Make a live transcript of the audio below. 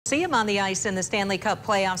See him on the ice in the Stanley Cup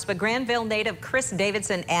playoffs, but Grandville native Chris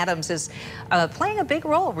Davidson-Adams is playing a big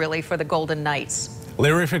role, really, for the Golden Knights.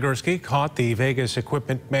 Larry Figursky caught the Vegas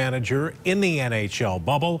equipment manager in the NHL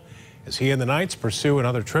bubble as he and the Knights pursue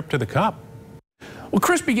another trip to the Cup. Well,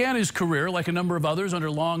 Chris began his career, like a number of others, under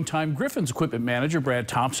longtime Griffin's equipment manager Brad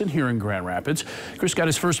Thompson here in Grand Rapids. Chris got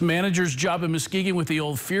his first manager's job in Muskegon with the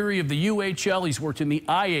old Fury of the UHL. He's worked in the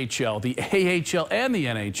IHL, the AHL, and the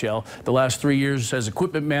NHL. The last 3 years as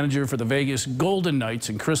equipment manager for the Vegas Golden Knights.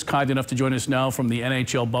 And Chris, kind enough to join us now from the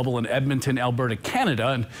NHL bubble in Edmonton, Alberta, Canada.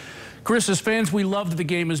 And Chris, as fans, we loved the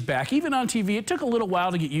game is back. Even on TV, it took a little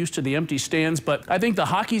while to get used to the empty stands, but I think the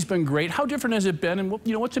hockey's been great. How different has it been, and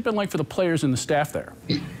what's it been like for the players and the staff there?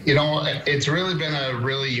 It's really been a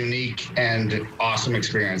really unique and awesome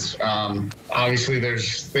experience. Obviously,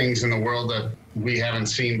 there's things in the world that we haven't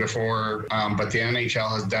seen before, but the NHL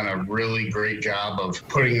has done a really great job of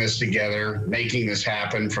putting this together, making this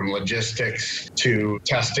happen, from logistics to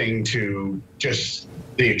testing to just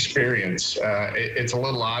the experience. It's a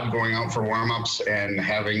little odd going out for warm-ups and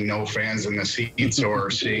having no fans in the seats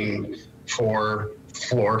or seeing 4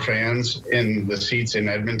 floor fans in the seats in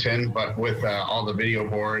Edmonton, but with all the video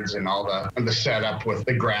boards and all the setup with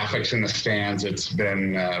the graphics in the stands, it's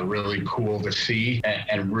been really cool to see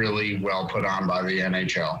and really well put on by the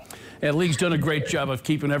NHL. And the league's done a great job of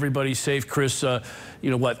keeping everybody safe, Chris. At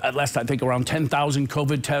last I think around 10,000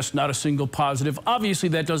 COVID tests, not a single positive. Obviously,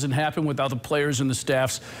 that doesn't happen without the players and the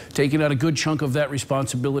staffs taking out a good chunk of that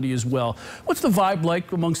responsibility as well. What's the vibe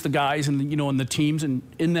like amongst the guys and and the teams and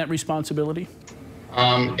in that responsibility?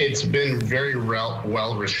 It's been very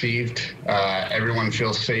well received. Everyone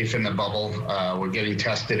feels safe in the bubble. We're getting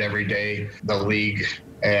tested every day. The league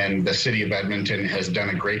and the city of Edmonton has done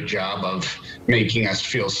a great job of making us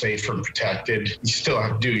feel safe and protected. You still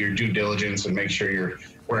have to do your due diligence and make sure you're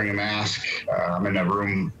wearing a mask. I'm in a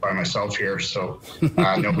room by myself here, so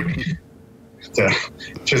nobody to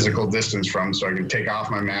physical distance from, so I can take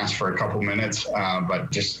off my mask for a couple minutes,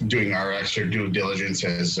 but just doing our extra due diligence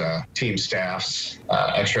as team staffs,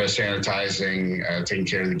 extra sanitizing, taking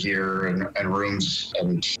care of the gear and rooms,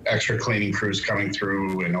 and extra cleaning crews coming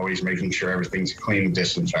through, and always making sure everything's clean and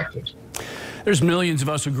disinfected. There's millions of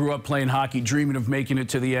us who grew up playing hockey, dreaming of making it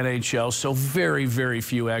to the NHL, so very, very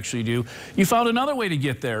few actually do. You found another way to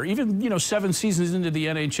get there. Even, 7 seasons into the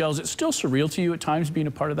NHL, is it still surreal to you at times being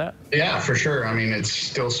a part of that? Yeah, for sure. I mean, it's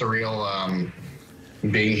still surreal.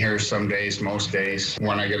 Being here some days, most days,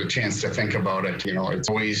 when I get a chance to think about it, it's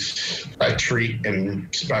always a treat and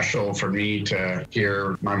special for me to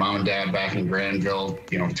hear my mom and dad back in Grandville,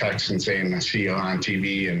 text and saying, I see you on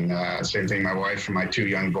TV, and same thing, my wife and my 2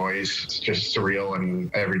 young boys. It's just surreal and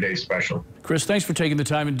every day special. Chris, thanks for taking the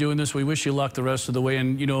time and doing this. We wish you luck the rest of the way.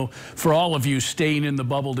 And, for all of you staying in the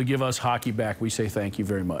bubble to give us hockey back, we say thank you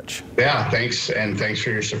very much. Yeah, thanks. And thanks for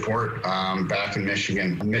your support back in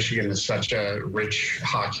Michigan. Michigan is such a rich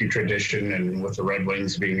hockey tradition, and with the Red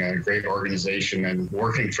Wings being a great organization and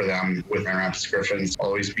working for them with Grand Rapids Griffins,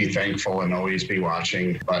 always be thankful and always be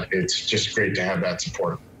watching. But it's just great to have that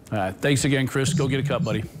support. Thanks again, Chris. Go get a cup,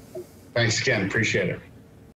 buddy. Thanks again. Appreciate it.